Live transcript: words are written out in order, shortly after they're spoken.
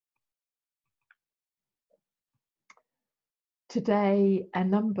Today, a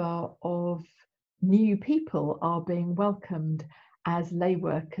number of new people are being welcomed as lay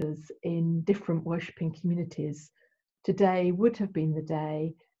workers in different worshipping communities. Today would have been the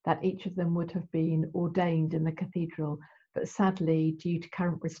day that each of them would have been ordained in the cathedral, but sadly, due to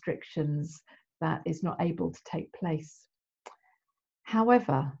current restrictions, that is not able to take place.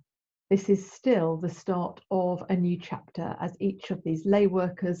 However, this is still the start of a new chapter as each of these lay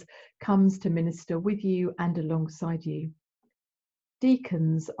workers comes to minister with you and alongside you.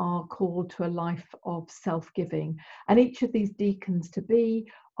 Deacons are called to a life of self-giving, and each of these deacons to be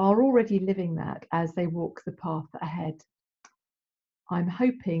are already living that as they walk the path ahead. I'm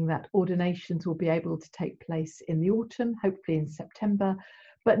hoping that ordinations will be able to take place in the autumn, hopefully in September,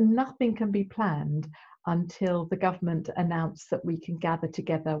 but nothing can be planned until the government announce that we can gather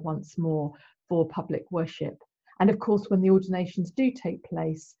together once more for public worship. And of course, when the ordinations do take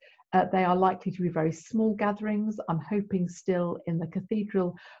place, they are likely to be very small gatherings. I'm hoping still in the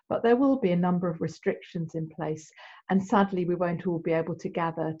cathedral, but there will be a number of restrictions in place. And sadly, we won't all be able to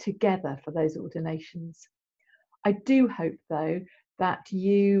gather together for those ordinations. I do hope, though, that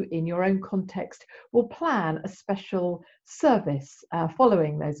you, in your own context, will plan a special service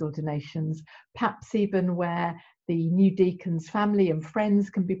following those ordinations, perhaps even where the new deacon's family and friends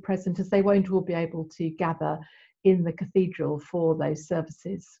can be present, as they won't all be able to gather in the cathedral for those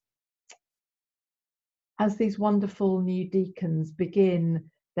services. As these wonderful new deacons begin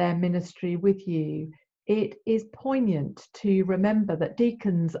their ministry with you, it is poignant to remember that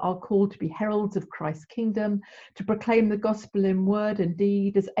deacons are called to be heralds of Christ's kingdom, to proclaim the gospel in word and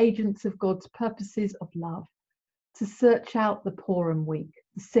deed as agents of God's purposes of love, to search out the poor and weak,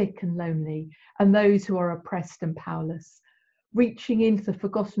 the sick and lonely, and those who are oppressed and powerless, reaching into the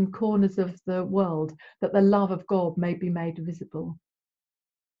forgotten corners of the world that the love of God may be made visible.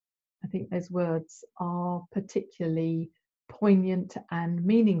 I think those words are particularly poignant and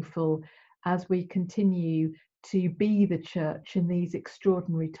meaningful as we continue to be the church in these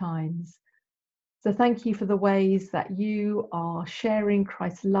extraordinary times. So thank you for the ways that you are sharing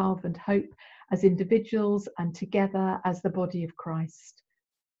Christ's love and hope as individuals and together as the body of Christ.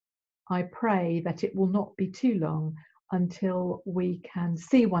 I pray that it will not be too long until we can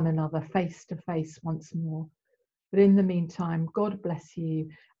see one another face to face once more. But in the meantime, God bless you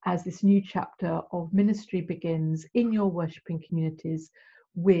as this new chapter of ministry begins in your worshipping communities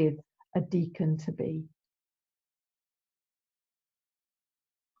with a deacon to be.